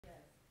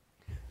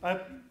I,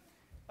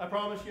 I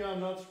promise you I'm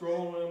not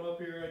scrolling when I'm up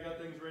here. I got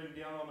things written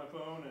down on my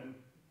phone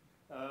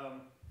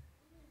and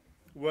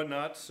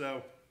whatnot.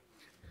 So,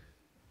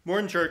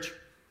 morning, church.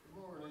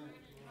 Morning.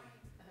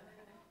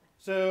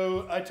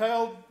 So I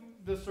titled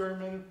this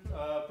sermon,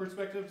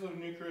 Perspectives of a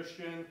New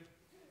Christian,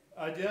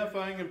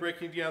 Identifying and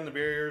Breaking Down the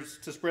Barriers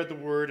to Spread the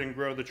Word and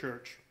Grow the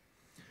Church.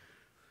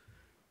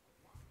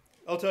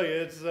 I'll tell you,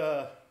 it's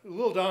a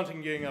little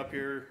daunting getting up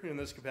here in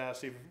this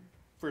capacity.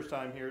 First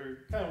time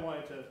here, kind of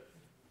wanted to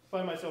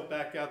find myself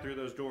back out through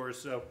those doors.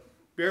 So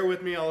bear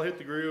with me, I'll hit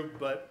the groove,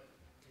 but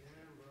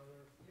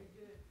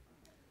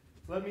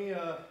let me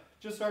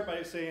just start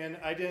by saying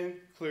I didn't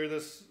clear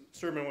this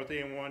sermon with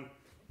anyone.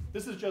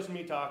 This is just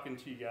me talking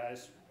to you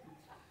guys.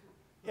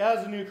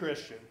 As a new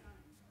Christian,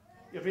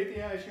 if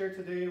anything I share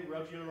today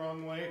rubs you the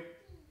wrong way,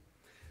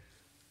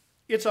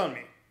 it's on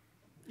me.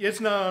 It's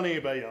not on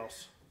anybody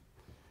else.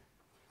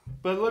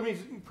 But let me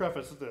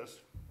preface this.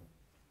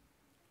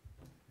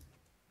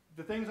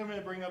 The things I'm going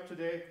to bring up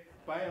today,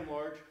 by and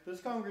large, this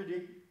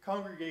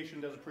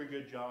congregation does a pretty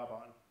good job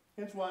on.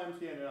 Hence why I'm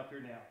standing up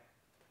here now.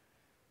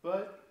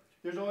 But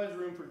there's always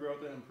room for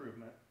growth and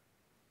improvement.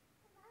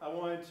 I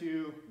wanted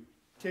to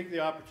take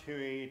the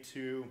opportunity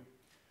to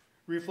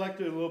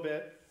reflect a little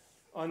bit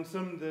on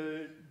some of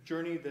the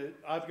journey that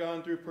I've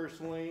gone through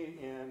personally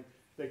and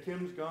that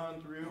Kim's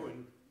gone through,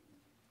 and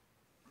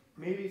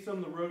maybe some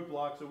of the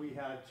roadblocks that we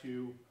had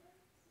to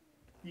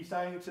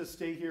deciding to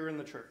stay here in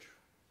the church,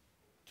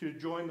 to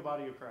join the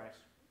body of Christ,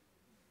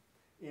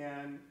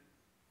 and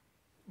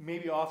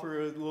maybe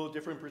offer a little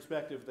different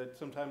perspective that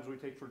sometimes we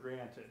take for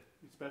granted,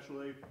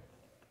 especially if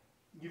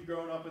you've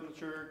grown up in the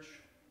church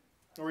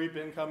or you've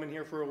been coming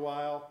here for a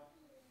while.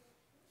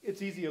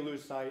 It's easy to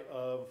lose sight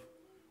of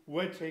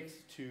what it takes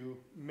to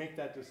make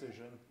that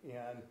decision.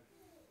 And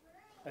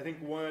I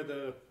think one of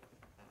the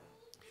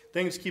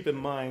things to keep in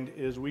mind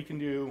is we can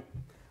do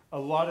a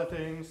lot of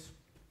things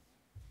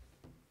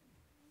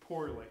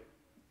poorly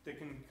that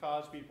can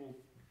cause people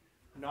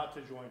not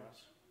to join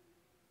us.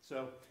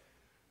 So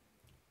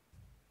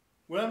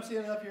when I'm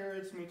standing up here,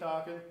 it's me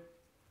talking.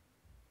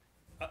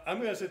 I'm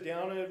going to sit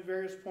down at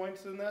various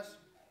points in this.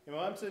 And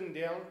when I'm sitting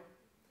down,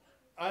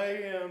 I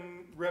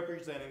am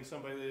representing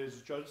somebody that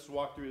has just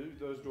walked through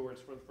those doors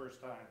for the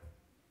first time.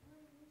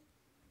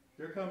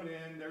 They're coming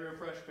in, they're a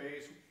fresh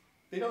face.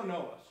 They don't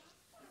know us.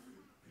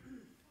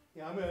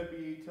 Yeah, I'm going to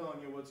be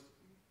telling you what's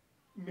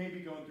maybe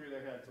going through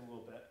their heads a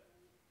little bit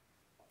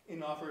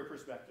and offer a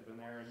perspective in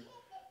there and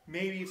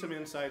maybe some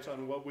insights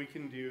on what we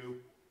can do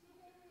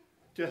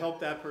to help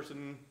that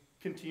person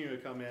continue to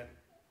come in.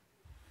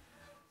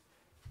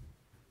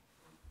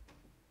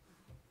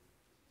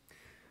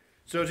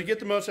 So to get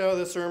the most out of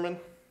this sermon,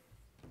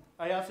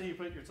 I ask that you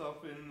put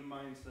yourself in the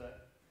mindset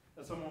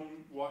of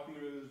someone walking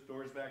through those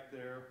doors back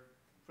there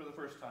for the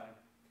first time.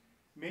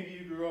 Maybe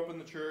you grew up in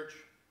the church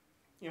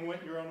and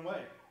went your own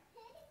way.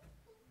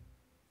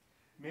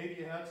 Maybe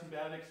you had some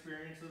bad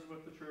experiences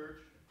with the church.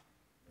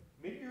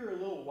 Maybe you're a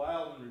little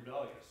wild and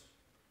rebellious.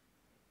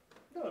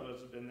 None of us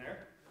have been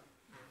there.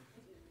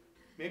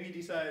 Maybe you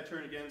decided to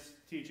turn against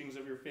teachings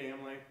of your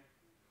family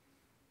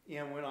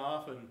and went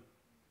off and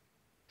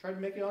tried to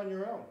make it on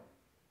your own.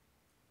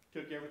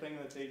 Took everything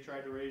that they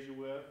tried to raise you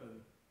with and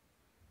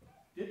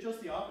did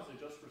just the opposite,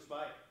 just for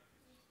spite.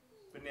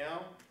 But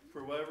now,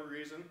 for whatever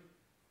reason,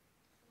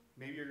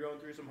 maybe you're going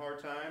through some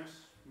hard times,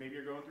 maybe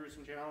you're going through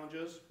some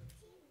challenges.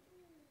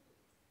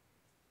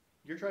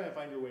 You're trying to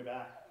find your way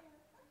back.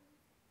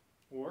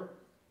 Or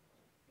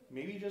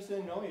maybe you just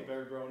didn't know any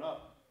better growing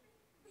up.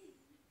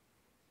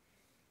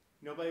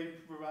 Nobody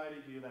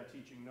provided you that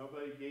teaching.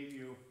 Nobody gave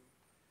you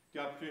the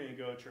opportunity to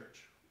go to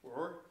church.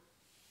 Or,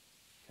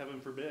 heaven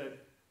forbid,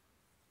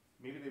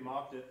 maybe they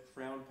mocked it,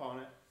 frowned upon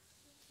it,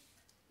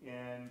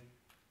 and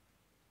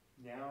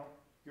now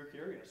you're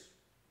curious.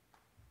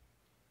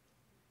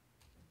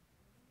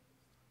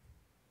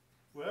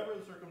 Whatever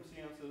the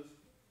circumstances,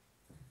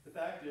 the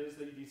fact is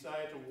that you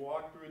decided to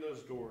walk through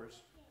those doors.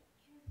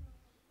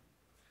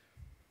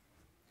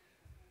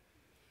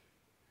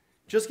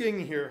 Just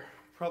getting here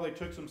probably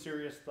took some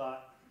serious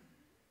thought,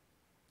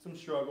 some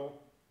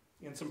struggle,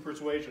 and some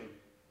persuasion.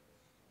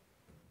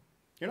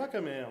 You're not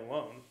coming in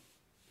alone,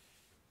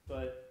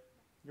 but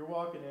you're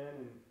walking in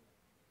and,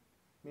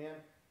 man,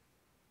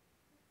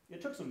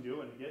 it took some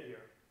doing to get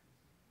here.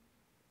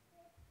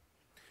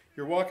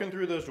 You're walking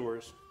through those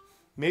doors.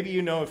 Maybe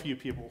you know a few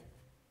people.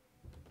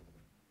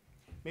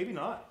 Maybe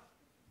not.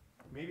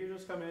 Maybe you're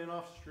just coming in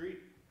off the street.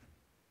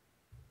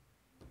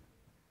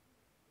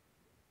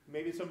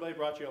 Maybe somebody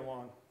brought you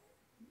along.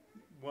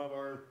 One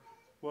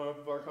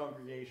of our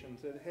congregation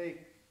said,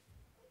 "Hey,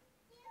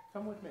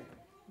 come with me.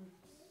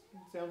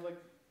 It sounds like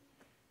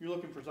you're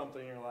looking for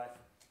something in your life.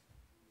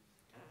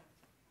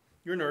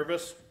 You're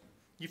nervous.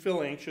 You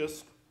feel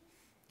anxious.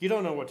 You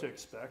don't know what to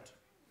expect.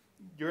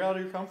 You're out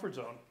of your comfort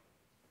zone.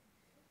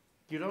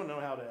 You don't know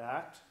how to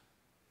act,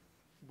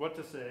 what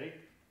to say,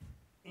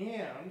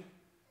 and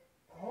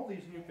all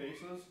these new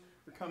faces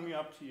are coming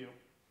up to you.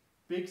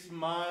 Big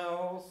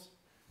smiles,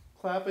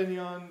 clapping you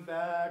on the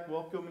back,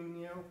 welcoming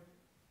you.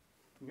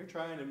 And you're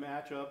trying to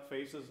match up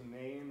faces and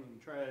names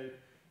and try to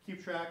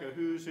keep track of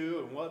who's who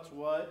and what's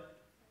what.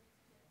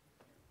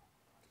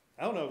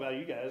 I don't know about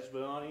you guys,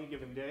 but on any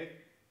given day,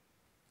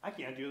 I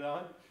can't do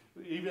that.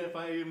 Even if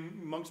I'm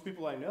amongst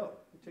people I know.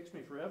 It takes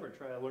me forever to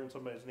try to learn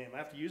somebody's name. I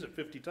have to use it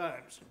 50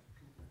 times.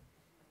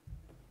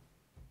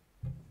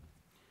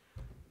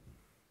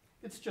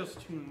 It's just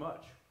too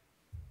much.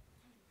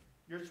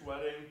 You're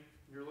sweating.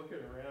 You're looking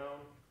around.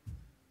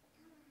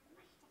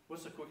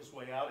 What's the quickest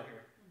way out of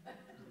here?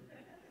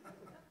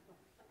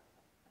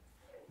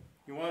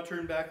 You want to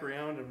turn back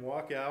around and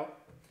walk out.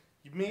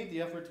 You've made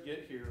the effort to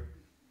get here.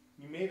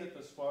 You made it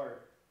this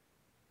far.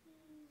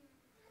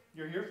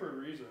 You're here for a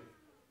reason.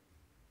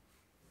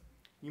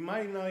 You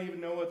might not even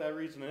know what that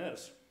reason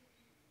is.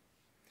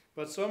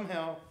 But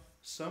somehow,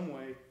 some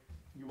way,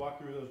 you walk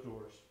through those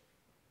doors.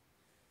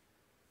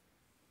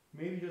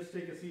 Maybe just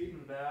take a seat in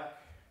the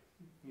back.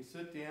 You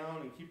sit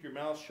down and keep your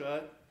mouth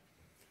shut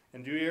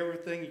and do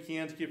everything you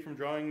can to keep from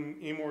drawing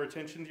any more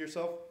attention to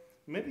yourself.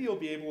 Maybe you'll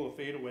be able to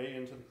fade away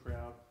into the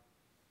crowd.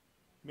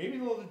 Maybe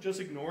they'll just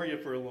ignore you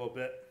for a little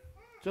bit.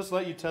 Just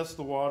let you test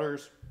the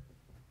waters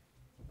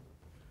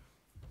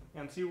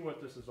and see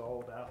what this is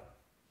all about.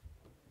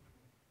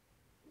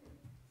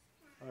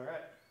 All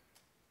right.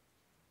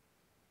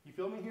 You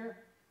feel me here?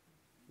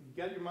 You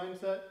got your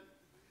mindset?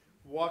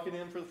 Walking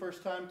in for the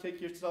first time,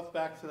 take yourself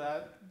back to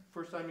that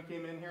first time you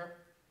came in here.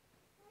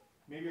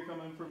 Maybe you're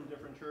coming from a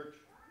different church.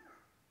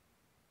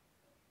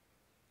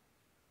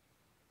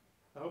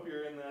 I hope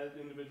you're in that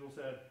individual's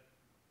head.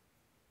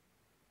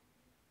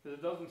 Because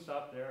it doesn't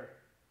stop there.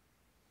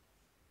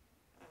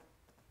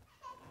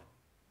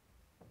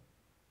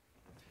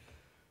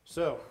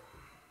 So,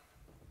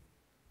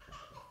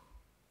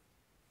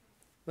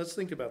 let's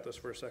think about this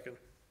for a second.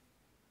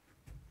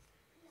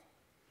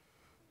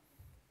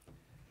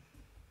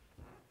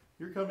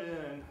 You're coming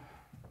in,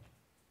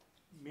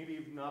 maybe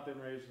you've not been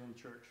raised in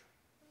church,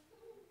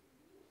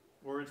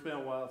 or it's been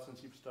a while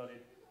since you've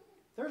studied.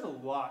 There's a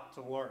lot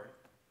to learn.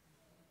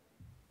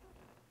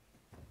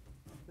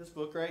 This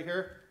book right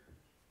here,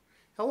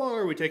 how long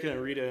are we taking to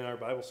read it in our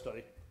Bible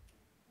study?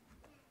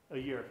 A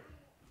year.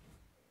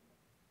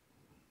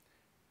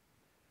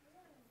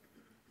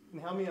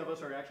 And how many of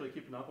us are actually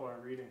keeping up on our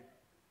reading?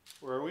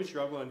 Or are we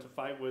struggling to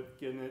fight with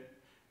getting it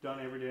done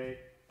every day?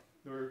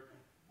 Or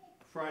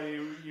Friday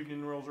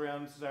evening rolls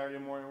around, Saturday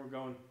morning we're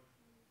going,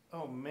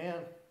 oh man,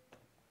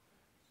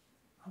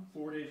 I'm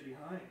 4 days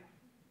behind.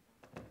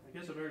 I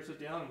guess I better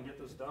sit down and get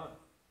this done.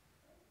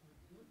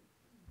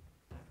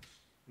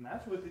 And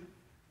that's with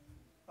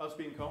us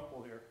being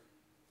comfortable here.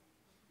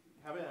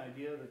 Having an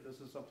idea that this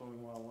is something we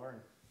want to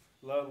learn.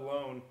 Let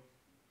alone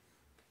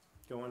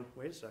going,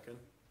 wait a second,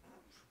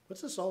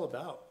 what's this all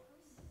about?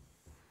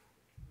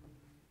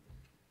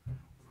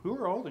 Who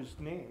are all these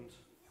names?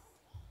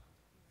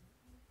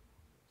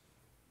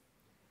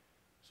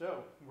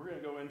 So, we're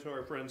going to go into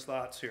our friend's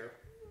thoughts here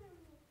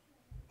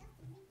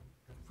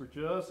for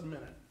just a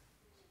minute.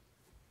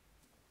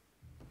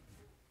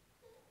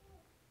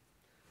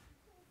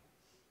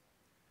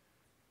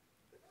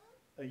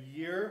 A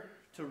year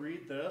to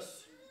read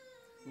this,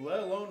 let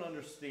alone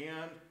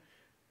understand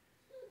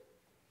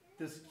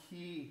this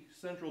key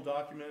central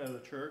document of the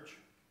church.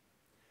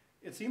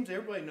 It seems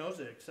everybody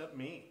knows it except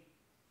me.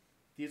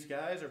 These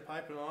guys are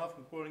piping off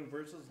and quoting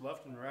verses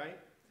left and right,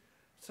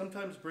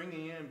 sometimes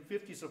bringing in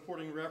 50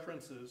 supporting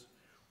references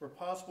or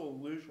possible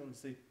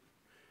allusions.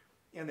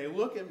 And they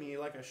look at me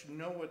like I should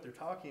know what they're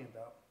talking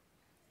about,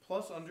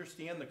 plus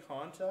understand the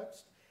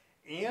context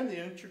and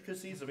the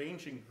intricacies of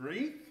ancient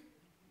Greek.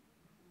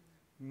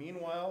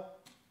 Meanwhile,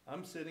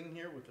 I'm sitting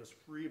here with this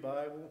free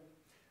Bible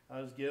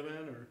I was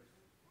given, or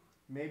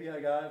maybe I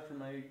got it from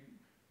my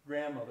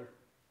grandmother.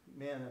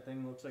 Man, that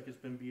thing looks like it's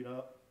been beat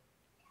up.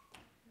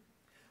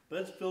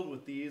 But it's filled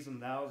with these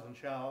and thous and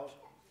shalls.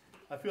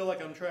 I feel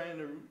like I'm trying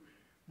to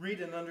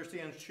read and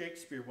understand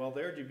Shakespeare while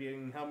they're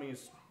debating how many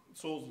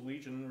souls the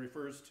Legion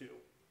refers to.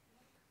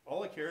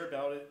 All I care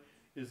about it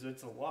is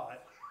it's a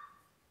lot.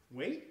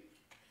 Wait,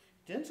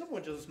 didn't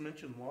someone just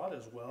mention lot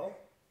as well?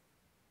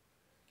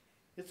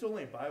 It's the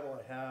only Bible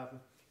I have.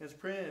 It's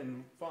printed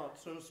in font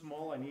so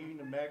small I need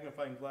a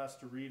magnifying glass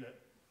to read it.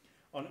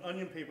 On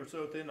onion paper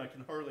so thin I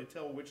can hardly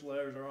tell which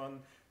letters are on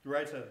the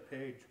right side of the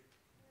page.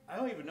 I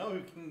don't even know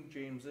who King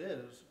James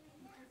is,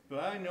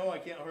 but I know I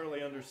can't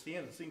hardly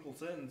understand a single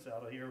sentence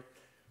out of here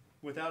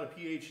without a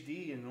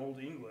PhD in Old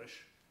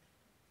English.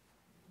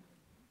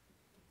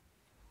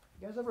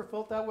 You guys ever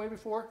felt that way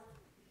before?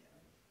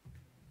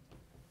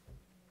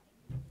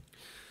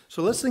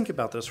 So let's think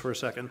about this for a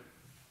second.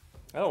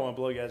 I don't want to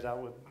blow you guys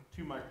out with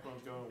two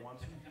microphones going at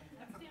once.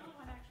 That's the only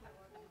one actually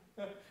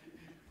working.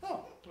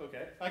 Oh,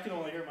 okay. I can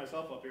only hear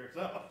myself up here,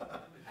 so.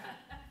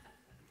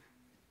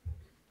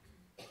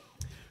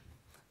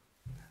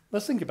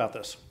 Let's think about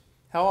this.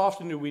 How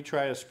often do we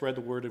try to spread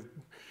the word of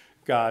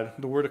God,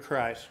 the word of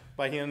Christ,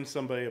 by handing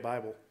somebody a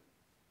Bible?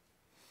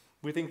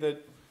 We think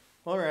that,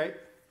 all right,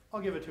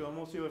 I'll give it to them.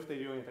 We'll see if they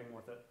do anything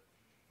with it.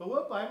 But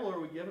what Bible are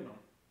we giving them?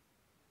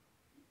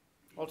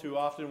 All too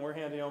often, we're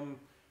handing them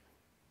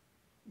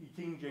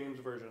King James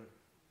Version.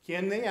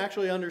 Can they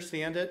actually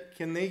understand it?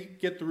 Can they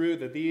get through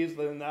the these,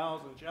 the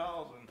nows, and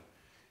shalls, and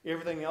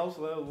everything else,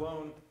 let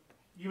alone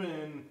even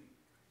in,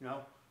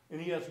 an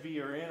ESV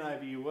or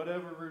NIV,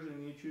 whatever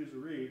version you choose to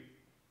read?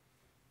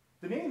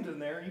 The names in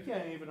there, you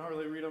can't even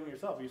hardly read them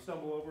yourself. You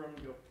stumble over them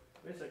and go,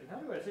 wait a second, how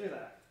do I say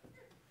that?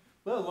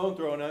 Let alone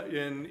throwing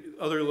in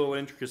other little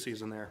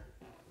intricacies in there.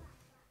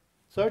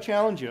 So I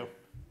challenge you.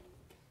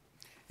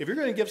 If you're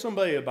going to give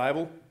somebody a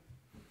Bible,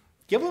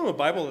 give them a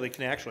Bible that they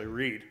can actually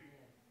read.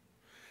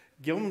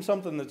 Give them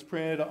something that's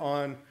printed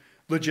on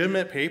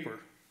legitimate paper.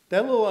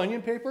 That little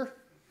onion paper,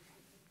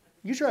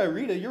 you try to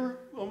read it, you're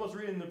almost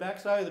reading the back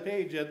side of the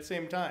page at the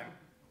same time.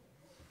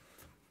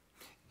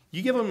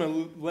 You give them a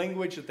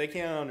language that they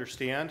can't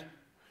understand,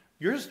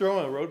 you're just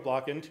throwing a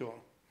roadblock into them.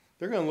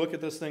 They're going to look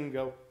at this thing and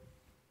go,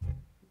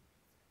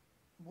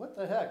 what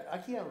the heck? I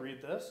can't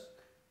read this.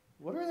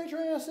 What are they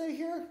trying to say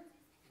here?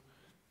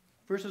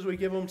 Versus we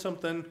give them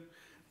something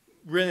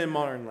written in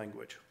modern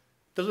language.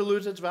 Does it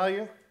lose its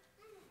value?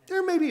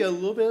 There may be a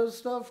little bit of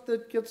stuff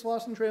that gets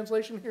lost in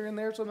translation here and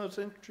there, some of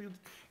those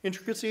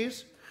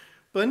intricacies.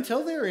 But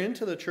until they're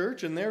into the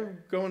church and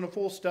they're going to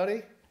full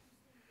study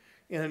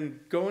and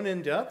going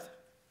in depth,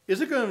 is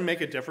it going to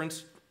make a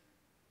difference?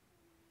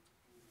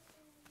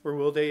 Or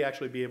will they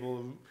actually be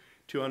able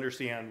to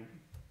understand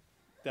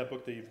that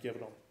book that you've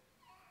given them?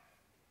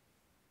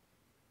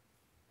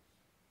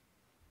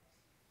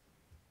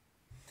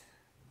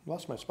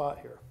 Lost my spot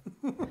here.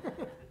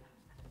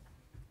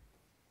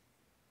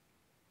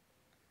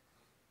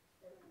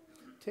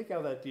 Take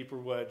out that deeper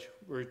wedge,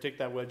 or take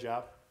that wedge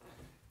out.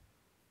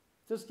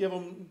 Just give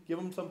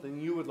them something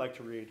you would like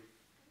to read,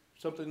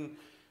 something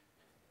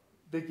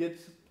that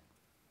gets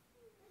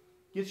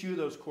you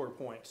those core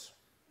points.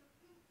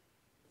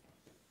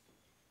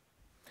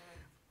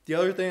 The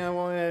other thing I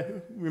want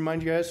to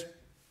remind you guys,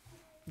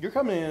 you're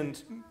coming in,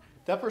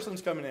 that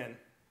person's coming in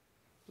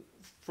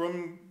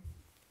from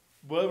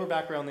whatever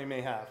background they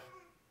may have.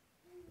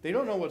 They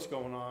don't know what's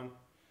going on.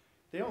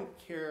 They don't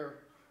care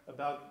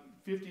about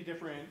 50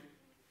 different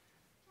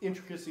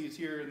intricacies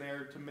here and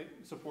there to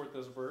support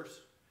this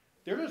verse.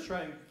 They're just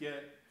trying to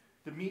get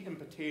the meat and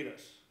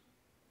potatoes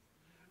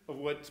of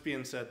what's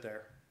being said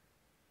there.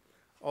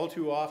 All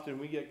too often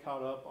we get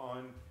caught up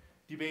on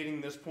debating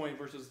this point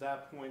versus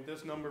that point,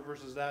 this number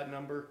versus that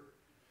number.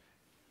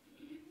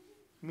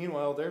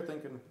 Meanwhile, they're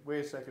thinking,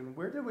 wait a second,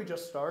 where did we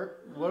just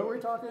start? What are we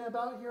talking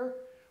about here?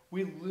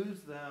 We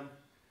lose them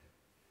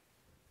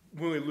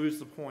when we lose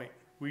the point.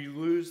 We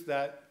lose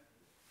that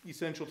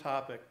essential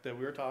topic that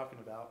we're talking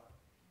about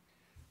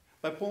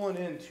by pulling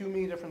in too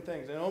many different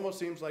things. And it almost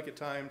seems like at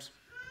times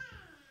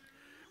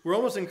we're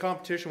almost in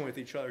competition with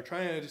each other,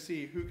 trying to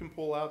see who can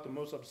pull out the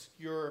most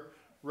obscure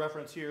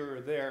reference here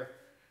or there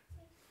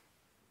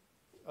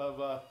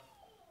of,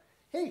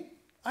 hey,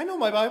 I know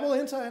my Bible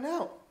inside and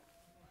out.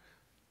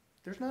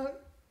 There's not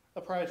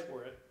a prize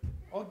for it.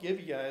 I'll give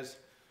you guys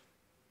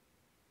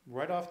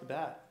right off the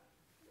bat.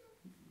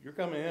 You're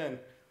coming in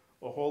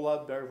a whole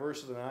lot better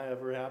verses than I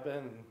ever have been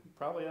and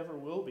probably ever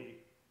will be.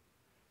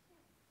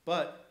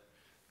 But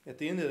at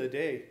the end of the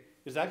day,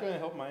 is that going to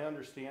help my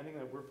understanding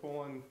that we're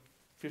pulling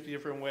 50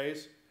 different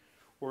ways?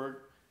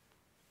 Or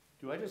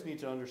do I just need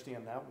to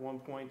understand that one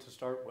point to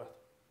start with?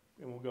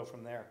 And we'll go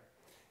from there.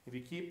 If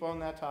you keep on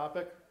that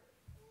topic,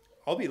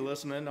 I'll be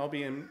listening. I'll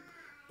be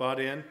bought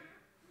in.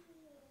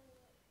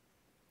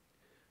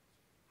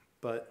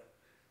 But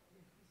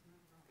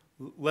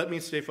let me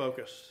stay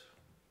focused.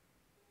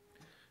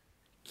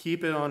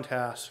 Keep it on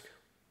task.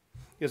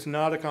 It's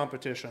not a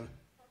competition.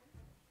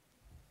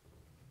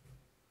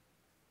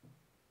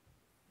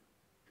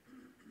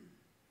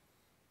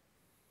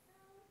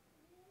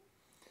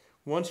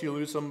 Once you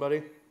lose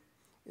somebody,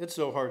 it's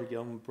so hard to get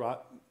them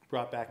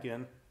brought back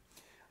in.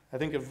 I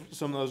think of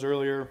some of those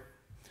earlier,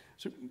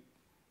 2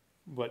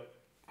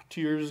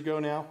 years ago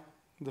now,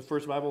 the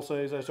first Bible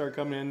studies I started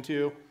coming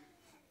into,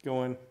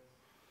 going,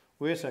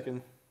 wait a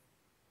second,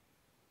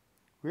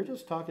 we're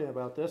just talking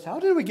about this. How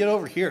did we get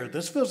over here?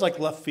 This feels like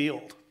left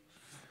field.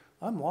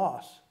 I'm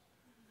lost.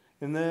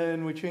 And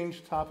then we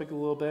changed the topic a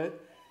little bit.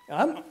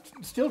 And I'm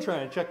still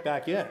trying to check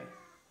back in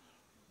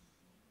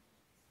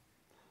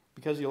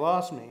because you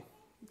lost me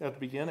at the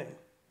beginning.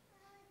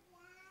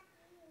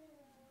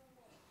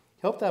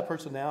 Help that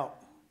person out.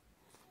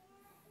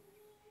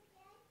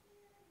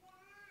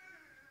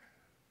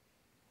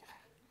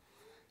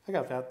 I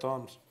got fat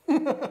thumbs.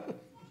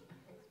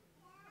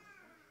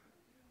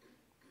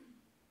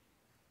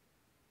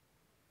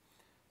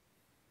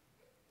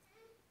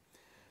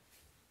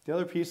 The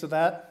other piece of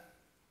that,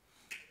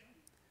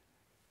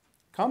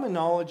 common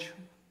knowledge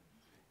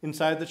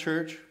inside the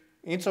church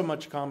ain't so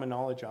much common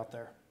knowledge out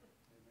there.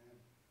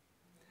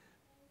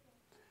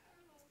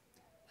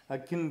 I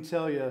can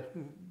tell you,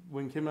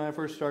 when Kim and I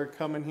first started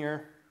coming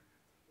here,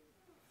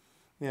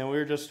 we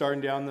were just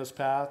starting down this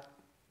path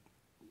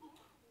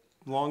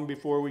long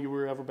before we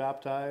were ever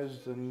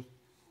baptized and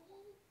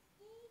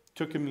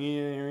took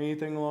communion or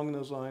anything along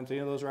those lines, any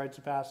of those rites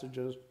of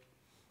passages.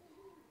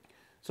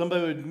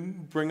 Somebody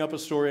would bring up a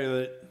story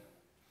that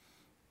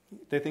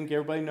they think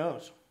everybody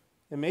knows.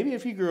 And maybe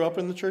if you grew up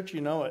in the church,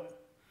 you know it.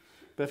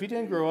 But if you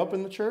didn't grow up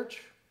in the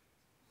church,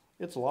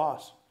 it's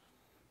lost.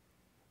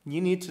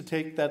 You need to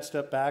take that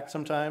step back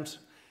sometimes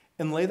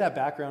and lay that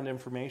background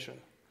information.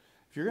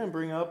 If you're going to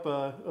bring up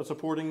a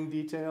supporting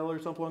detail or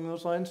something along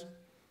those lines,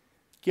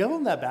 give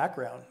them that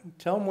background.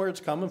 Tell them where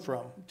it's coming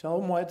from. Tell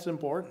them why it's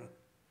important.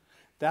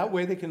 That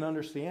way they can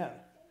understand.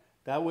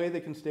 That way they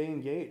can stay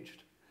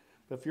engaged.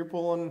 But if you're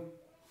pulling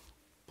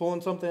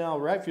something out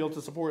of right field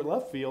to support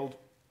left field,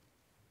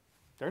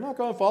 they're not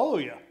going to follow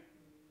you.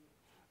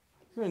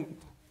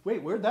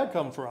 Wait, where'd that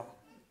come from?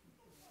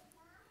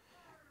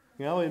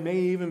 You know, it may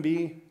even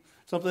be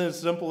something as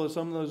simple as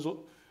some of those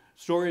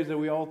stories that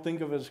we all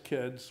think of as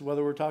kids,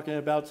 whether we're talking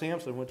about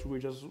Samson, which we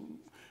just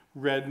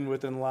read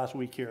within the last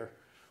week here,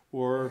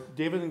 or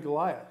David and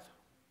Goliath.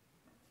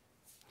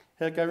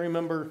 Heck, I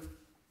remember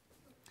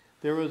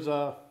there was,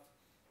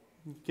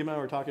 Kim and I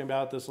were talking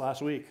about this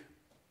last week.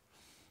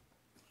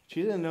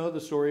 She didn't know the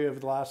story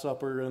of the Last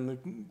Supper and the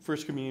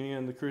First Communion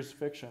and the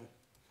crucifixion.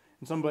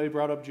 And somebody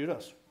brought up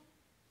Judas.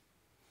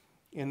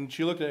 And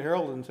she looked at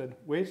Harold and said,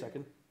 wait a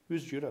second,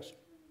 who's Judas?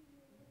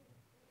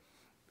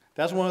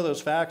 That's one of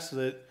those facts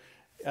that,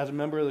 as a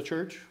member of the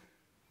church,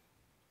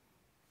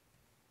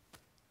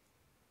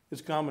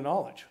 it's common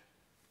knowledge.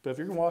 But if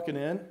you're walking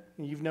in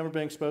and you've never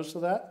been exposed to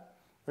that,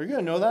 are you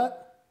going to know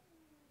that?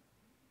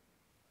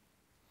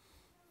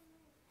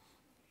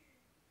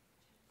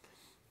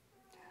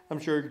 I'm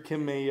sure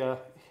Kim may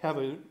have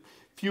a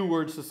few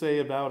words to say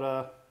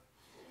about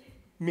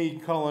me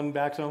calling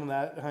back some of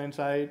that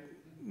hindsight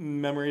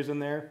memories in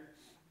there.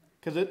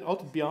 Because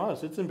to be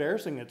honest, it's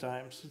embarrassing at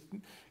times.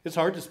 It's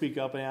hard to speak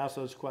up and ask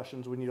those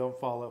questions when you don't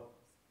follow.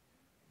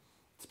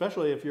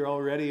 Especially if you're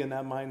already in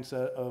that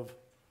mindset of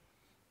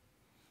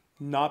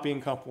not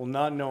being comfortable,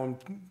 not knowing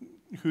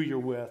who you're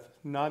with,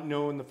 not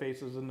knowing the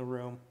faces in the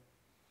room.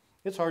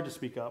 It's hard to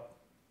speak up.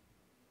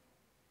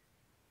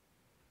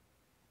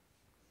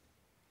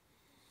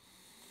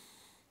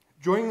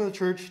 Joining the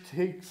church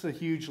takes a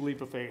huge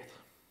leap of faith,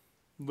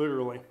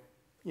 literally,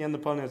 and the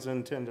pun is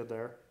intended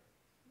there.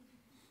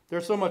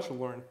 There's so much to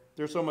learn.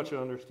 There's so much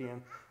to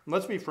understand. And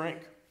let's be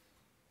frank,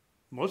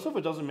 most of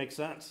it doesn't make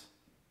sense.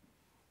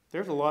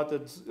 There's a lot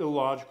that's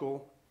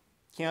illogical,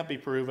 can't be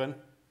proven.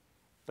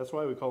 That's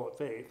why we call it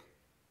faith.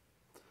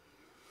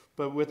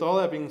 But with all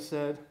that being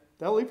said,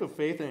 that leap of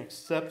faith in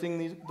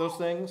accepting those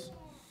things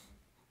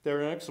that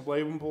are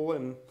inexplainable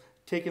and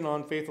taking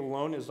on faith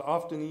alone is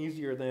often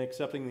easier than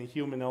accepting the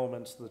human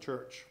elements of the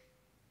church.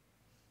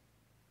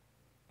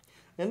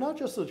 And not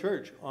just the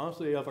church,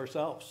 honestly, of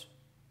ourselves.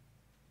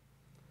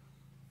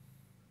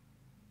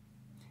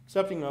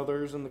 Accepting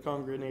others in the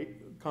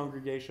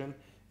congregation,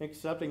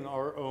 accepting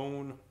our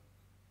own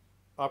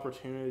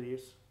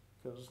opportunities,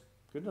 because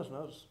goodness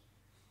knows,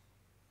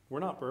 we're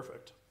not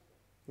perfect.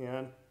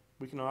 And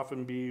we can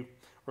often be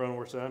our own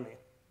worst enemy.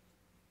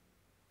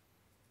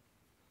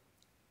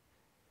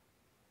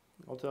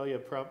 I'll tell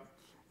you,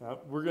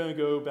 we're going to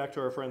go back to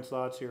our friend's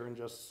thoughts here in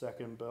just a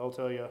second, but I'll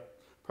tell you,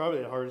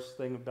 probably the hardest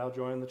thing about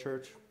joining the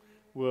church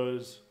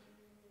was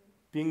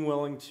being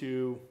willing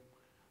to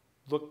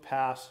look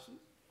past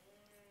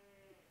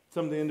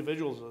some of the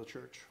individuals of the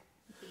church.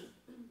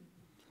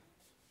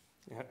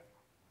 Yeah.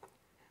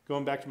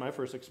 Going back to my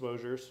first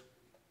exposures,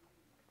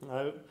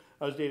 I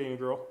was dating a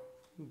girl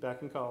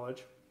back in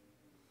college,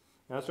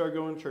 and I started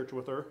going to church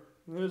with her.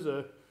 It was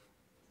a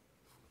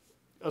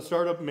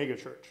startup mega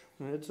church.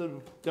 It's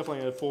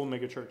definitely a full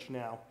mega church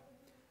now.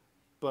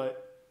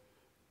 But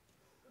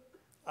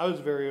I was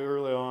very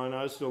early on.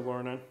 I was still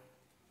learning.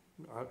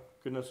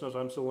 Goodness knows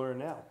I'm still learning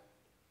now.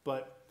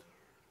 But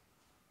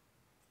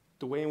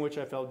the way in which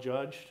I felt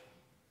judged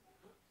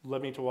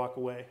led me to walk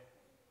away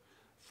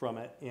from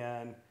it.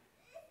 And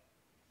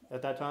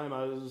at that time,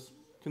 I was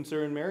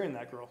considering marrying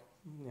that girl.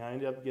 And I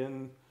ended up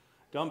getting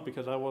dumped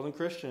because I wasn't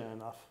Christian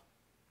enough.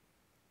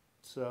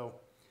 So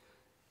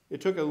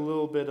it took a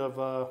little bit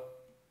of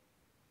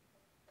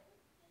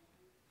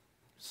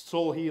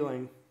soul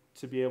healing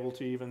to be able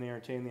to even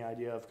entertain the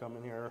idea of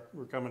coming here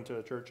or coming to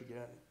a church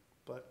again.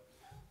 But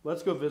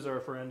let's go visit our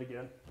friend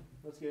again.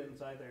 Let's get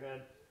inside their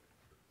head.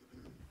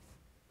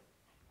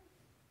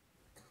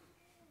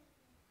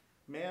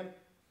 Man,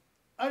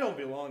 I don't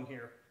belong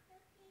here.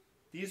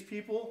 These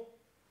people,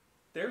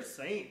 they're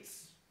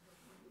saints.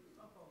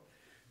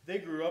 They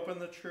grew up in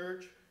the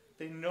church.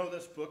 They know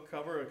this book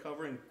cover to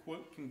cover and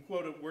can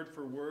quote it word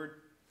for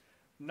word.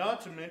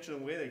 Not to mention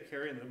the way they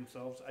carry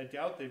themselves. I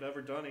doubt they've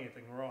ever done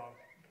anything wrong.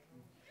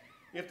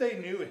 If they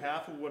knew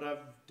half of what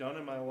I've done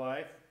in my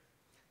life,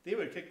 they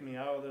would kick me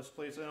out of this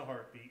place in a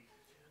heartbeat.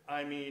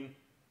 I mean,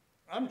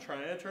 I'm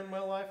trying to turn my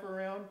life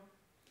around,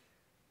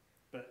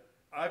 but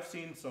I've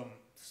seen some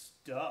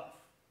stuff.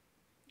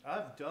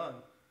 I've done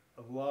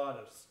a lot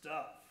of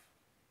stuff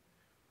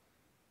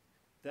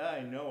that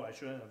I know I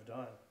shouldn't have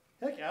done.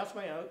 Heck, ask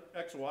my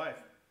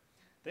ex-wife.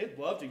 They'd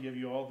love to give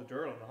you all the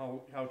dirt on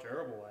how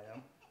terrible I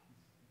am.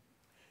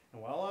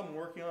 And while I'm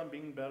working on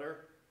being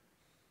better,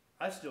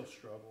 I still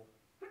struggle.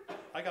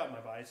 I got my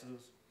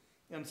vices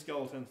and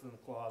skeletons in the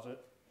closet.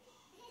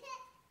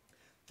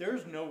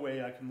 there's no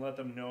way I can let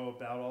them know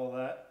about all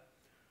that,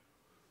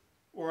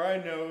 or I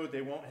know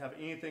they won't have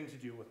anything to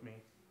do with me.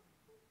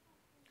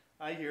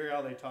 I hear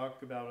how they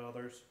talk about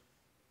others.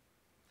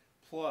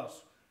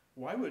 Plus,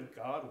 why would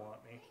God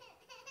want me?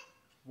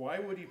 Why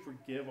would he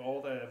forgive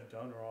all that I've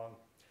done wrong?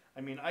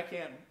 I mean, I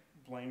can't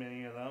blame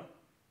any of them.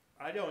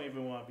 I don't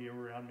even want to be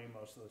around me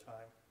most of the time.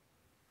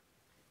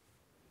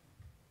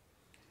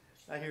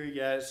 I hear you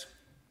guys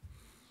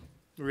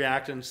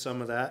reacting to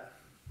some of that.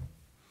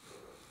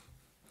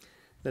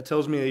 That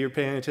tells me that you're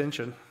paying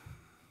attention.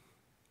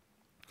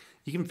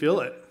 You can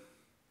feel it.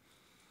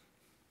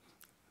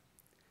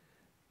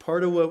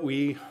 Part of what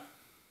we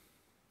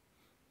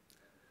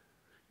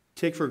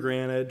take for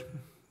granted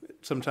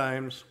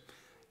sometimes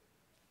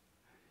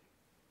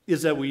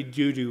is that we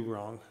do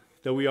wrong,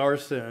 that we are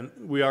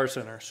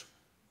sinners.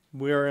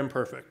 We are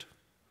imperfect.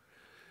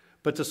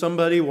 But to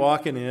somebody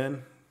walking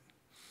in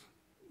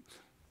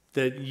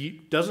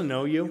that doesn't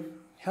know you,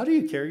 how do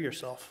you carry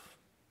yourself?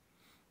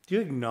 Do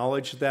you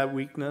acknowledge that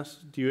weakness?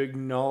 Do you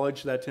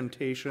acknowledge that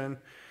temptation?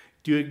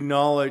 Do you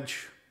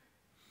acknowledge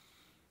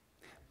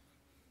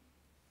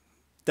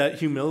that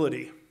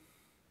humility?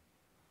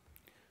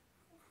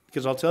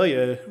 Because I'll tell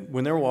you,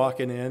 when they're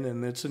walking in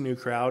and it's a new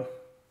crowd,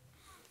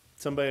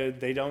 somebody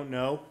they don't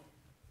know,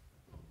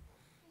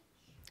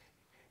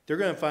 they're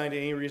going to find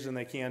any reason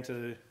they can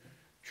to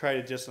try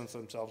to distance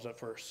themselves at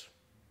first.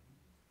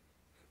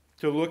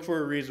 To look for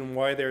a reason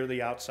why they're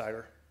the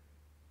outsider.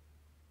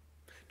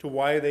 To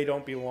why they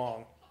don't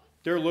belong.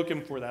 They're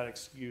looking for that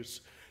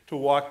excuse to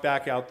walk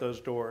back out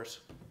those doors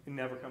and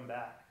never come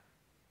back.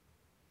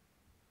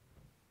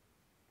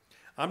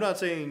 I'm not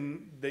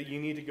saying that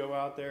you need to go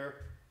out there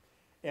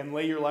and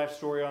lay your life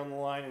story on the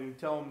line and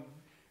tell them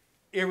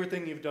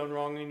everything you've done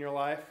wrong in your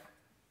life.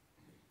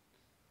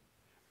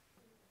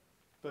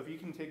 But if you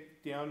can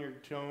take down your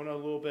tone a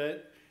little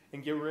bit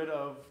and get rid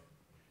of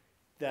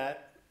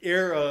that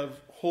air of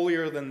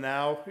holier than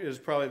thou is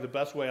probably the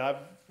best way I've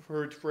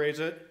heard to phrase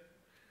it.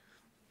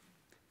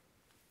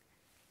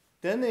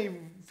 Then they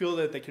feel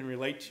that they can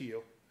relate to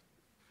you.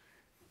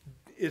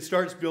 It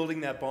starts building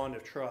that bond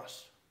of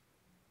trust,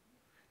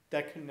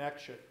 that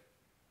connection.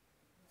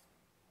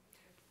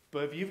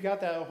 But if you've got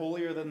that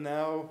holier than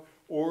thou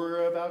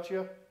aura about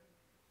you,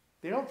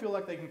 they don't feel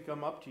like they can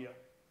come up to you.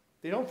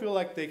 They don't feel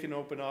like they can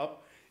open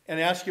up and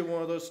ask you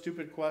one of those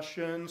stupid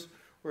questions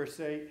or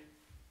say,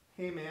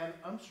 hey man,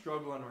 I'm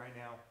struggling right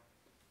now.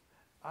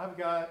 I've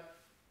got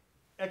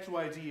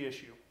XYZ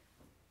issue.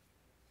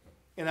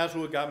 And that's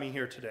what got me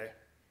here today.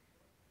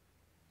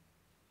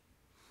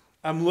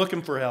 I'm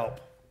looking for help.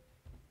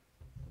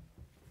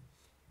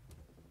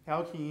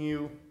 How can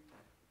you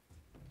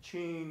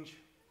change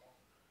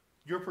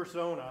your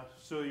persona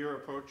so you're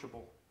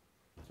approachable?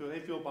 So they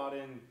feel bought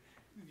in.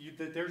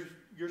 That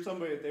you're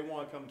somebody that they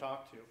want to come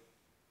talk to.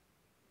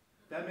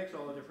 That makes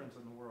all the difference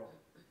in the world.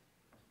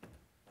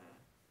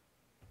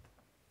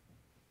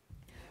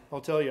 I'll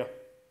tell you,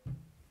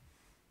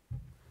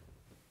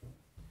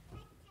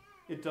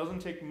 it doesn't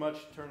take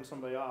much to turn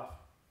somebody off,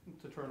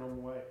 to turn them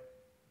away.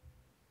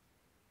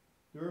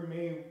 There are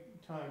many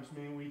times,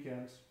 many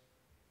weekends,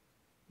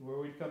 where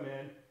we'd come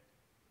in,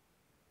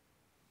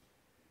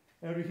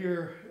 and we'd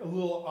hear a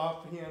little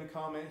offhand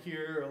comment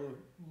here,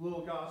 a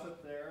little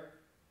gossip there.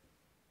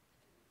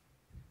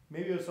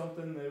 Maybe it was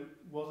something that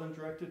wasn't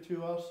directed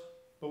to us,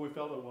 but we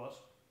felt it was.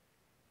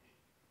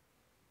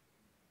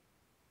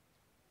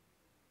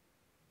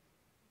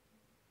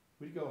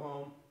 We'd go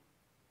home,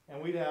 and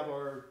we'd have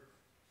our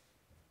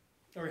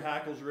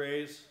hackles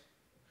raised,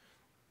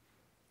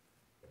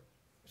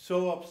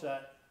 so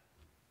upset,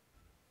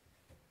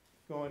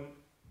 going,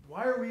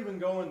 why are we even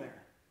going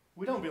there?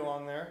 We don't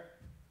belong there.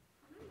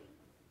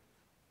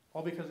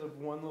 All because of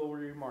one little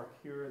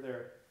remark here or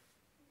there.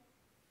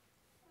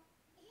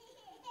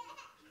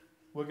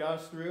 What got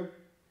us through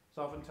is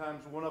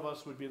oftentimes one of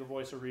us would be the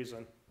voice of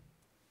reason.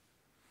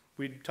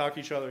 We'd talk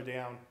each other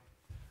down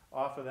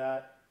off of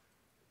that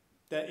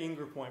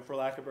anger point, for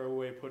lack of a better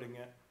way of putting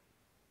it.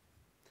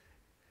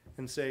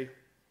 And say,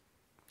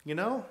 you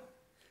know,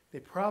 they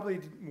probably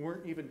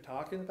weren't even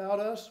talking about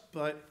us,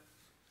 but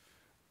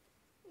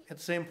at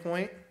the same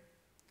point,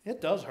 it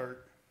does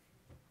hurt.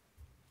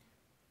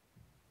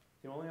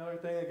 The only other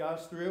thing that got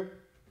us through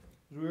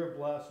is we were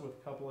blessed with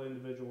a couple of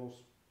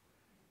individuals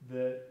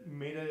that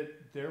made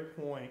it their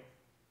point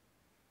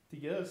to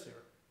get us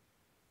here.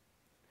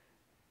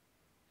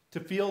 To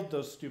field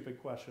those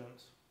stupid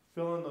questions,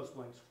 fill in those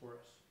blanks for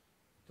us,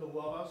 to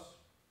love us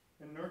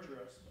and nurture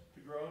us, to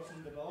grow us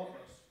and develop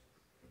us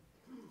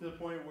to the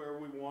point where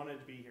we wanted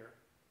to be here.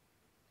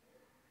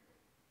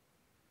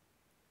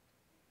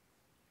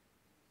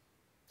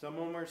 Some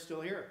of them are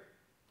still here.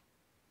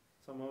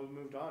 Some of them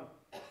moved on.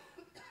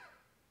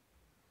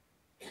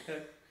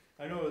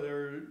 I know there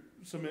are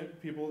some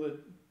people that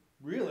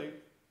really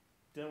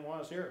didn't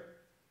want us here.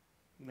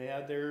 And they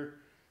had their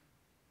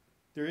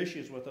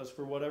issues with us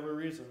for whatever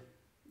reason.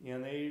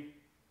 And they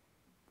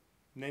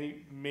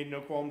made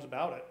no qualms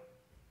about it.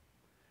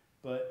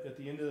 But at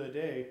the end of the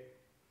day,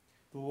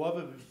 the love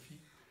of a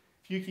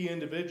few key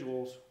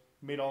individuals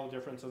made all the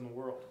difference in the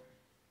world.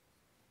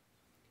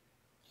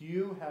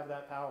 You have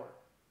that power.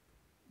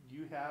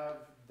 You have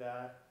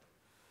that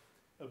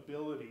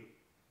ability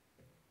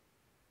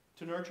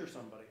to nurture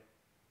somebody,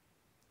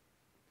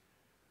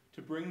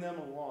 to bring them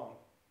along.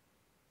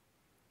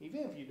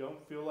 Even if you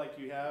don't feel like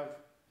you have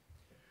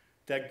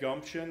that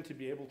gumption to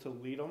be able to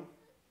lead them,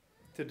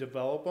 to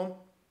develop them,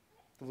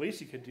 the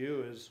least you could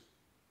do is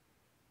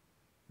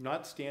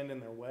not stand in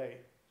their way,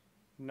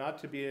 not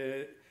to be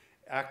an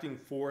acting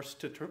force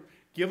to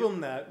give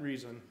them that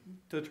reason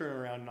to turn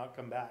around and not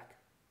come back.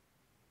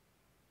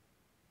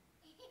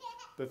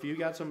 But if you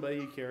got somebody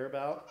you care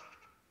about,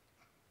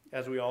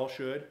 as we all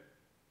should,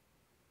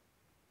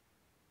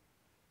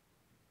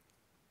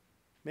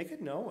 make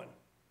it known.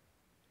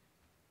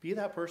 Be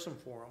that person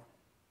for them.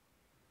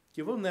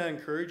 Give them that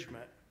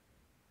encouragement.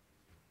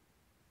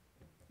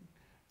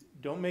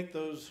 Don't make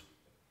those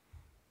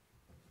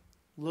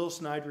little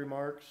snide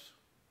remarks.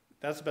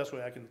 That's the best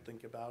way I can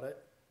think about it.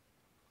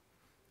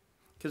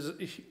 Because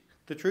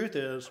the truth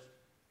is,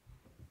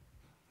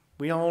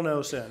 we all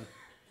know sin.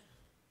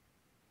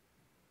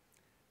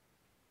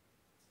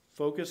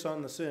 Focus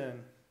on the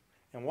sin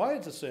and why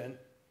it's a sin,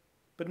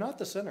 but not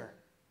the sinner.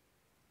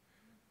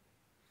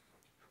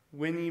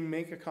 When you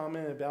make a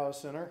comment about a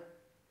sinner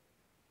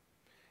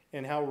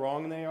and how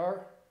wrong they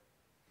are,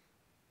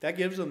 that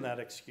gives them that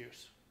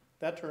excuse.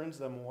 That turns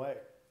them away.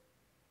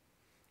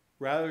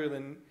 Rather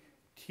than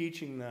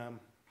teaching them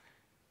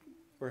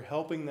or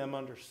helping them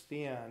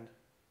understand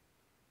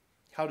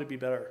how to be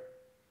better,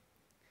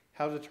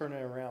 how to turn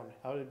it around,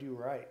 how to do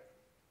right.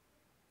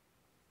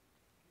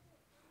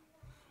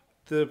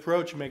 The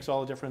approach makes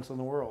all the difference in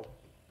the world.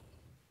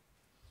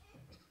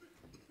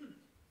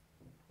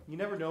 You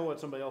never know what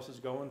somebody else is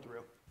going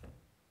through,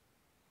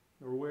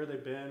 or where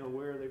they've been, or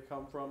where they've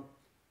come from,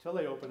 until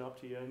they open up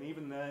to you. And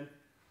even then,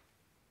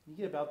 you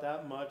get about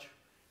that much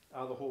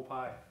out of the whole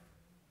pie.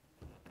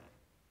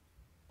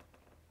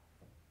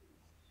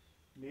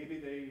 Maybe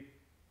they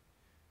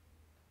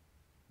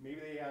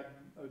had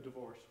a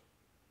divorce.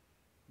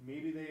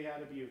 Maybe they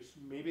had abuse.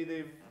 Maybe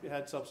they've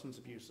had substance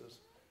abuses.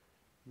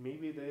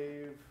 Maybe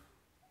they've...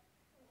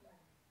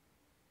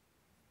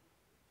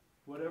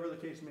 Whatever the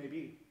case may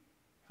be.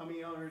 How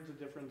many hundreds of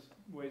different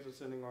ways of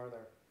sinning are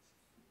there?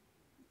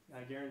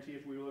 I guarantee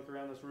if we look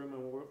around this room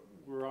and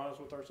we're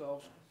honest with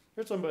ourselves,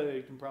 there's somebody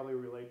that can probably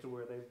relate to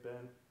where they've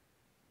been.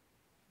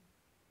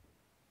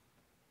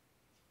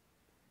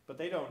 But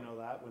they don't know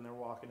that when they're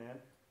walking in.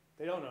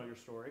 They don't know your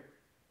story.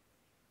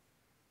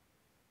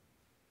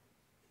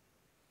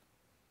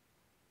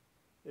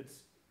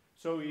 It's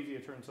so easy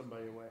to turn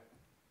somebody away.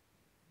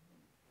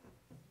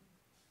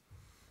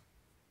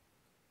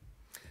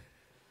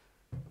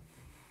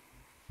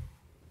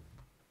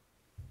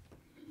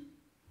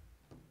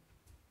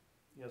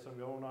 Yes, I'm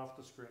going off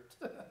the script.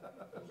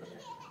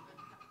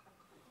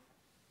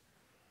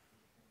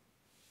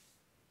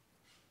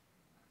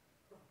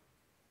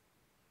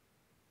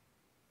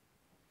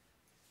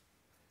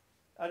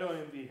 I don't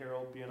envy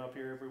Harold being up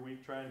here every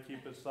week trying to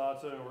keep his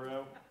thoughts in a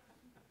row.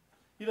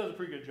 He does a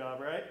pretty good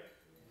job, right?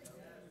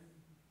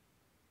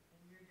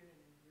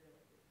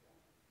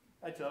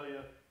 I tell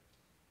you,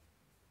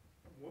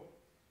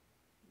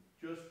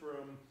 just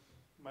from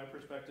my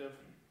perspective,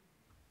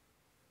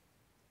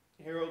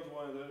 Harold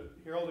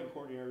and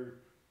Courtney are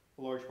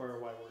a large part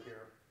of why we're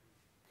here.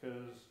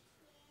 Because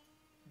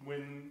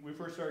when we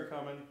first started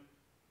coming,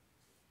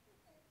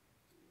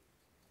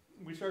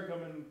 we started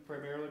coming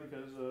primarily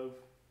because of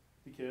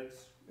the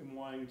kids and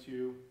wanting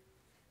to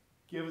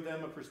give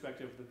them a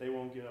perspective that they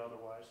won't get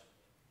otherwise.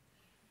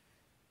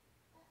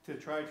 To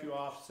try to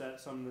offset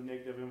some of the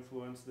negative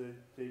influence that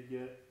they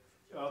get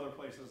other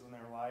places in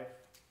their life.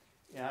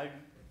 And I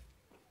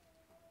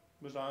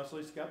was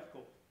honestly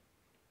skeptical.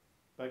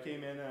 But I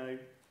came in and I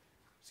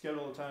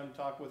scheduled a time to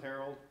talk with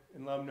Harold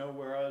and let him know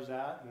where I was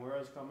at and where I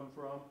was coming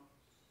from.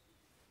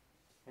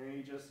 And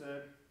he just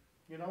said,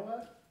 you know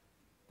what?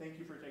 Thank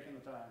you for taking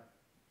the time.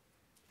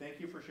 Thank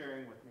you for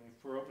sharing with me,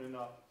 for opening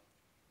up.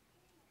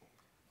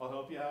 I'll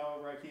help you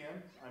however I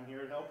can. I'm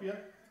here to help you.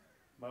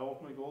 My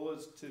ultimate goal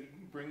is to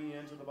bring you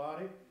into the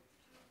body.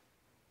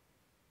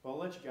 But I'll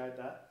let you guide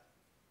that.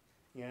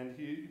 And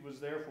he was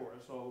there for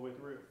us all the way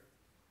through.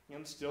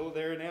 And still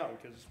there now,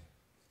 because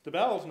the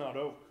battle's not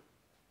over.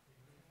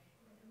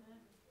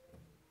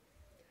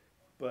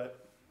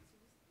 But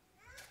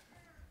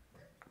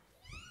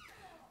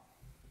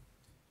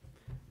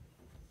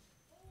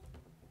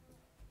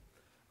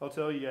I'll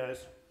tell you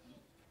guys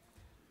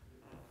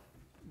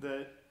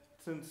that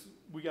since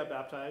we got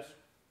baptized,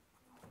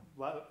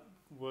 what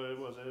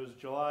was it? It was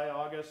July,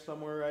 August,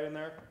 somewhere right in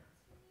there.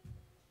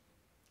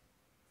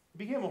 It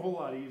became a whole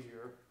lot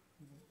easier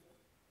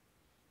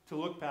to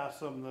look past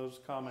some of those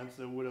comments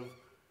that would have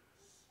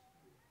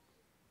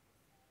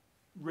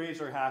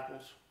raised our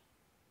hackles.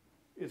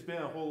 It's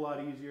been a whole lot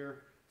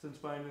easier since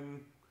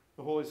finding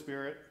the Holy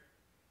Spirit,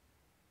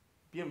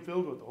 being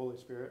filled with the Holy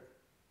Spirit,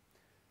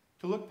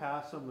 to look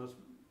past some of those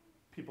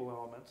people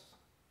elements,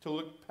 to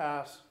look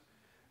past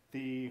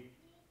the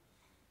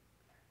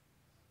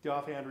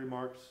offhand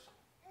remarks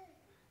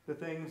the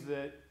things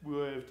that we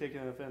would have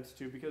taken offense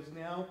to, because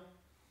now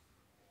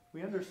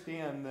we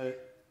understand that,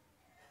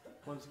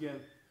 once again,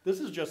 this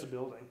is just a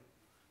building.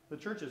 The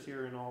church is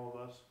here in all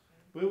of us,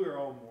 but we're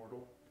all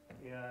mortal.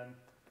 And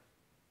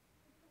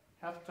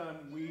half the time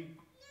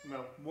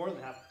more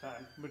than half the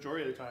time,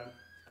 majority of the time,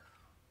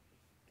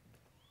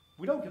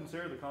 we don't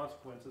consider the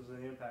consequences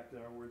and the impact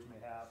that our words may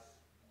have.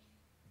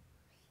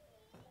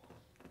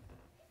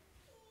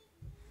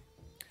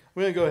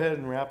 I'm going to go ahead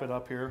and wrap it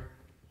up here.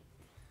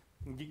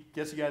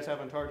 Guess you guys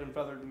haven't tarred and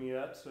feathered me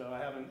yet, so I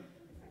haven't,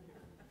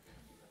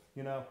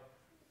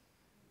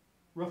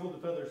 ruffled the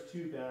feathers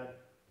too bad.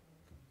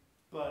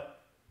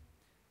 But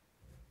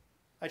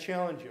I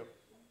challenge you.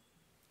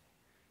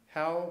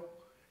 How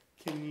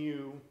can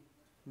you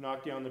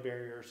knock down the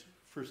barriers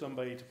for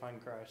somebody to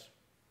find Christ?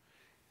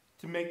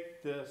 To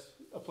make this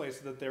a place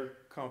that they're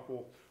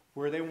comfortable,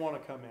 where they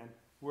want to come in,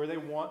 where they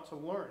want to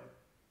learn.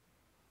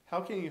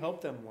 How can you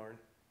help them learn?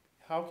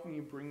 How can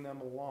you bring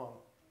them along?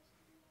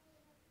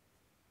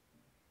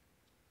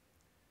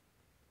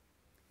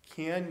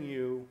 Can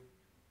you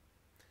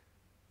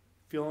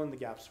fill in the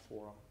gaps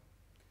for them?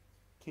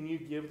 Can you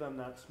give them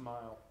that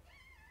smile?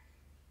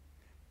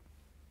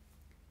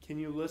 Can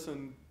you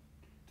listen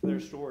to their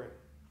story?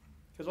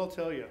 Because I'll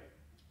tell you,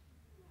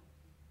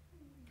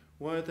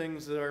 one of the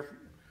things that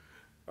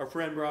our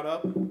friend brought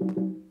up,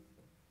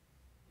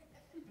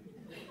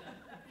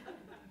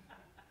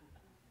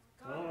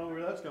 I don't know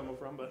where that's coming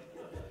from, but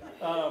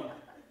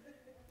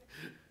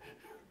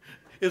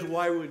is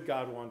why would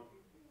God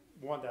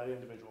want that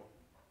individual?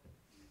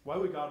 Why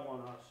would God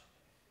want us?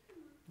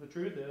 The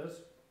truth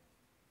is,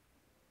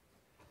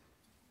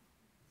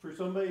 for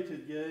somebody to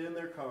get in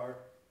their car,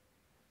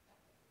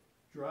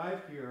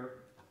 drive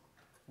here,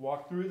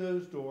 walk through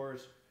those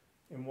doors,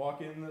 and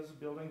walk in this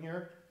building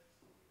here,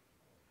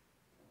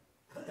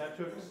 that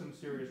took some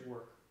serious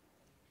work.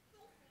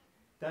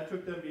 That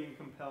took them being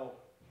compelled.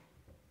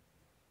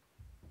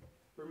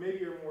 Or maybe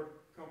you're more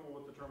comfortable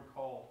with the term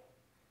called.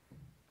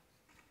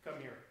 Come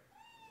here.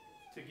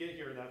 To get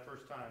here that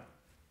first time,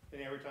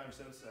 and every time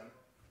since then.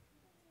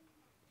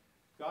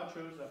 God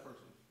chose that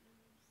person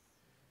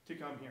to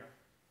come here.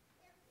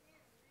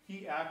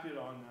 He acted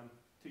on them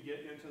to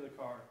get into the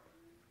car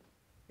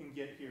and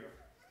get here.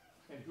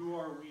 And who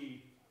are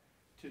we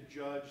to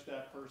judge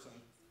that person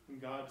when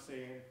God's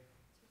saying,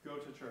 go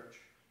to church,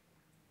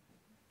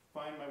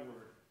 find my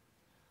word?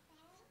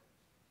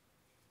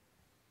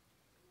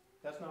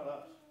 That's not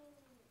us.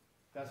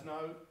 That's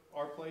not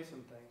our place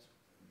in things.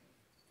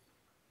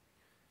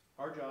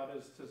 Our job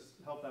is to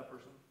help that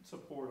person,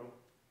 support them,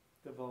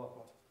 develop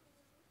them.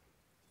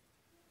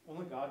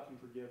 Only God can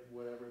forgive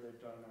whatever they've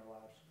done in their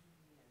lives.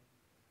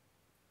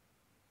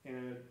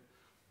 And,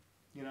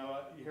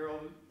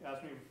 Harold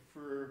asked me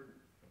for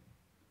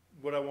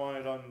what I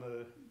wanted on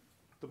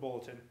the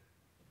bulletin.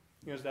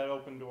 It's that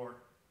open door.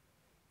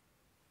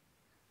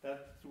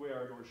 That's the way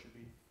our doors should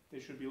be. They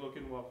should be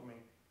looking welcoming.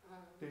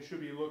 They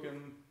should be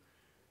looking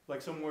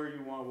like somewhere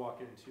you want to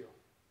walk into.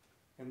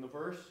 And the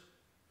verse,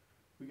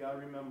 we got to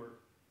remember,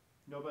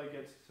 nobody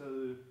gets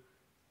to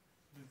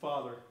the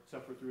Father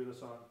except for through the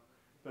Son.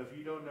 But if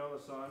you don't know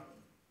the Son,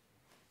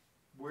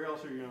 where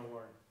else are you going to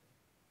learn?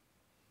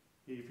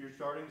 If you're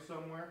starting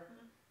somewhere,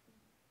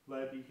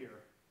 let it be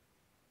here.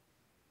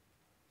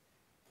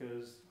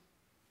 Because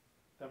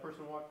that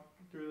person walked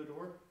through the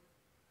door,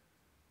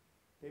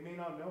 they may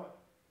not know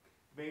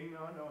it. They may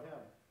not know Him.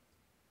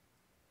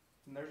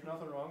 And there's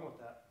nothing wrong with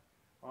that.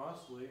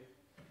 Honestly,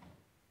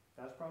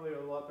 that's probably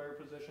a lot better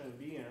position to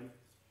be in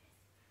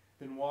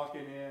than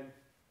walking in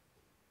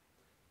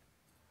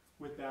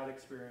with bad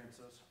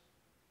experiences,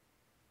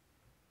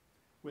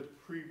 with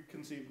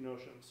preconceived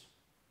notions,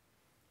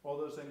 all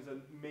those things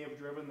that may have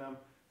driven them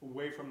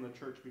away from the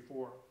church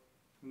before.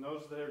 And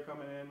those that are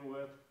coming in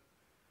with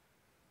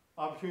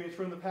opportunities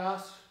from the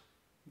past,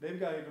 they've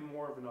got even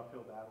more of an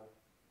uphill battle.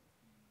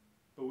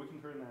 But we can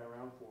turn that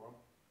around for them.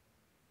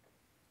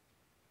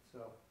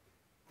 So,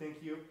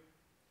 thank you.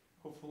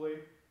 Hopefully,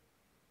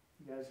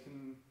 you guys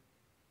can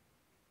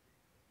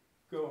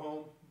go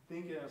home,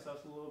 think and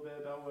assess a little bit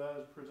about what I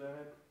was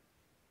presented.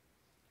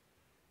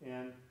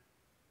 And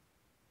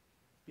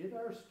be a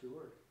better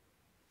steward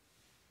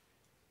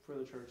for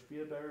the church.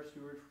 Be a better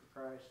steward for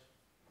Christ.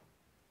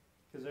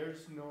 Because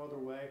there's no other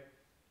way.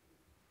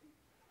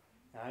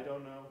 And I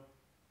don't know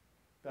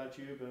about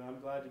you, but I'm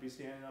glad to be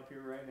standing up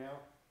here right now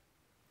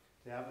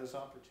to have this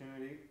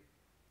opportunity.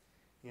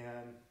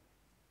 And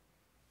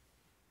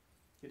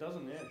it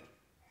doesn't end.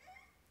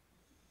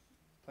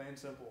 Plain and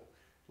simple.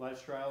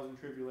 Life's trials and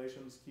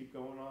tribulations keep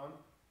going on.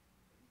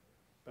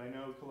 But I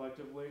know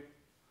collectively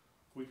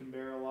we can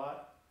bear a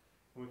lot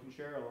and we can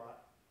share a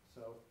lot.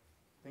 So,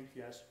 thank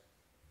you guys.